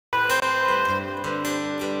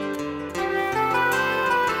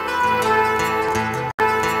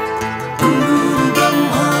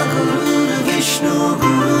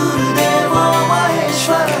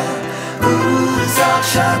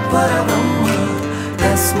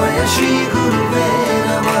तस्मै श्री गुरुवे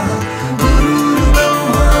नमः।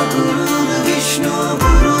 गुरुर्ब्रह्मा गुरुर्विष्णु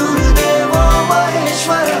गुरुर्देवो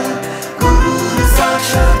महेश्वरः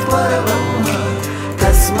गुरुर्साक्षात् परब्रह्म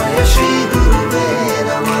तस्मै श्री गुरुवे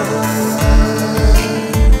नमः।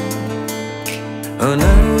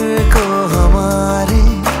 नर को हमारे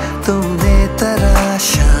तुमने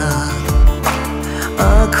तराशा,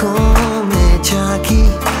 आँखों में जागी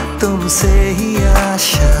तुमसे ही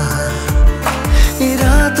आशा,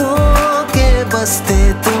 इरादों के बस्ते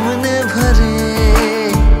तुमने भरे,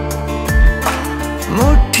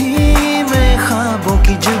 मुट्ठी में ख्वाबों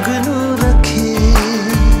की जुगनू रखे।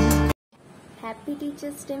 Happy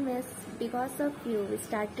Teachers Day, Miss. Because of you, we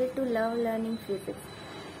started to love learning physics.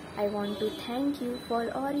 I want to thank you for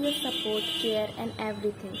all your support, care and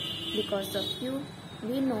everything. Because of you,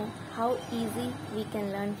 we know how easy we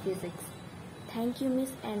can learn physics. Thank you,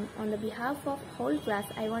 Miss, and on the behalf of whole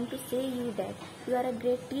class, I want to say you that you are a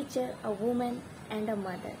great teacher, a woman and a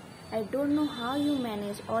mother. I don't know how you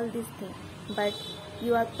manage all these things, but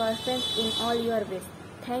you are perfect in all your ways.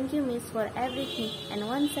 Thank you, Miss, for everything, and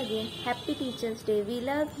once again, Happy Teachers Day. We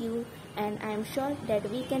love you, and I am sure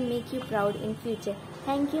that we can make you proud in future.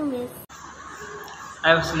 Thank you, Miss.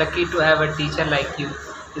 I was lucky to have a teacher like you.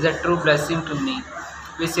 It's a true blessing to me.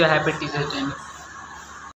 Wish you a Happy Teachers Day.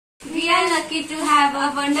 We are lucky to have a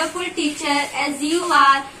wonderful teacher as you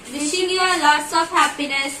are. Wishing you lots of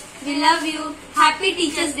happiness. We love you. Happy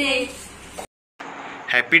Teachers Day.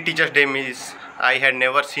 Happy Teachers Day, Miss. I had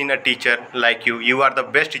never seen a teacher like you. You are the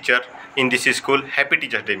best teacher in this school. Happy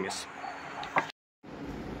Teachers Day, Miss.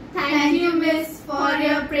 Thank you, Miss, for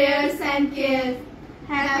your prayers and care.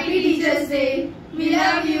 Happy Teachers Day. We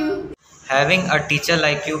love you. Having a teacher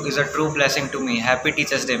like you is a true blessing to me. Happy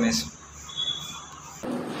Teachers Day, Miss.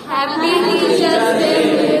 Happy Teachers Day.